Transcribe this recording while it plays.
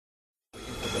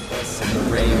bus in the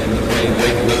rain, waiting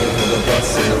for the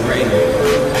bus in the rain,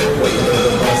 waiting for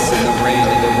the bus in the rain,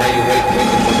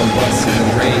 waiting for the bus in the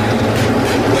rain,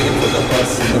 waiting for the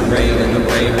bus in the rain,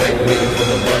 waiting for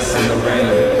the bus in the rain,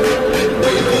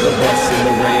 waiting for the bus in the rain, waiting for the bus in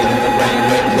the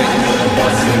rain,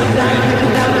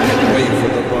 waiting for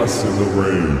the bus in the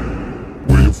rain,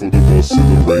 waiting for the bus in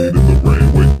the rain,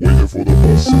 waiting for the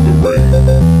bus in the rain,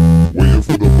 waiting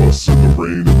for the bus in the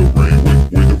rain,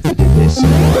 waiting for the bus in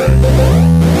the rain.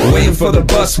 Waiting for the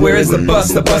bus, where is the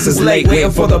bus? The bus is late.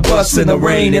 Waiting for the bus in the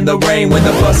rain, when the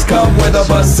bus come, where the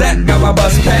bus at? Got my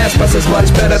bus pass, bus is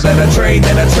much better than a train,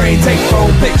 take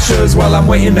phone pictures while I'm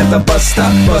waiting at the bus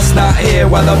stop. Bus not here,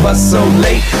 while the bus so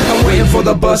late. I'm waiting for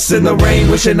the bus in the rain,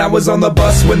 wishing I was on the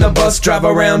bus when the bus drive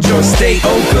around your state.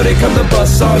 Oh good, it come the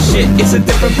bus, oh shit, it's a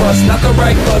different bus, not the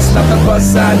right bus, not the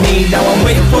bus I need. Now I'm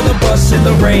waiting for the bus in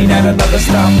the rain at another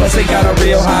stop, bus ain't got a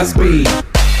real high speed.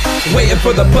 Waiting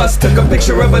for the bus, took a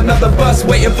picture of another bus.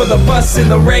 Waiting for the bus in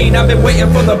the rain, I've been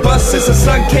waiting for the bus since the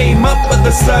sun came up, but the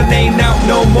sun ain't out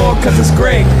no more cause it's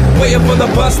gray. Waiting for the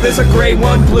bus, there's a gray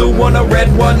one, blue one, a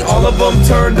red one, all of them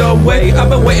turned away. I've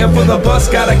been waiting for the bus,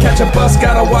 gotta catch a bus,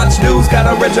 gotta watch news, got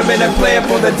a regimen and plan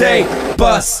for the day.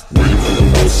 Bus. Waiting for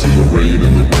the bus in the rain,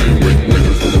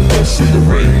 waiting for the bus in the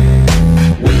rain,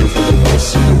 waiting for the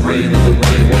bus in the rain,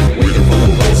 waiting for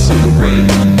the bus in the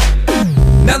rain.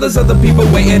 Now there's other people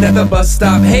waiting at the bus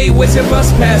stop. Hey, where's your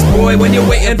bus pass, boy? When you're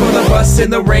waiting for the bus in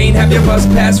the rain, have your bus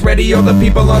pass ready, all the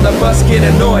people on the bus get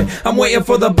annoyed. I'm waiting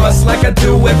for the bus like I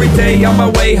do every day on my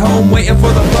way home, waiting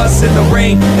for the bus in the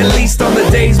rain, at least on the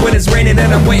days when it's raining.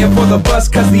 And I'm waiting for the bus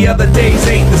cause the other days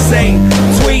ain't the same.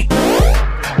 Tweet.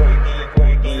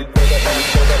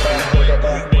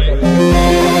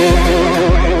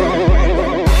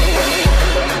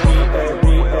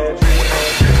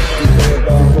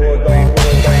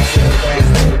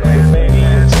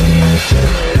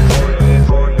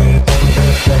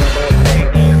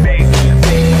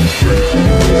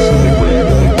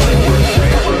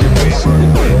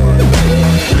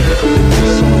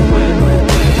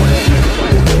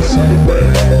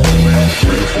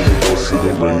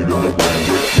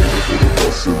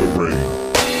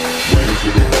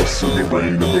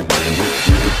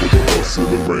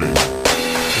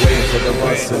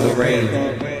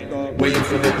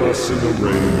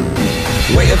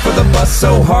 Waiting for the bus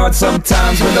so hard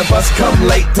sometimes when the bus come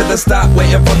late to the stop.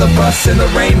 Waiting for the bus in the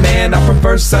rain, man, I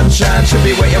prefer sunshine. Should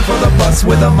be waiting for the bus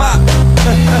with a mop.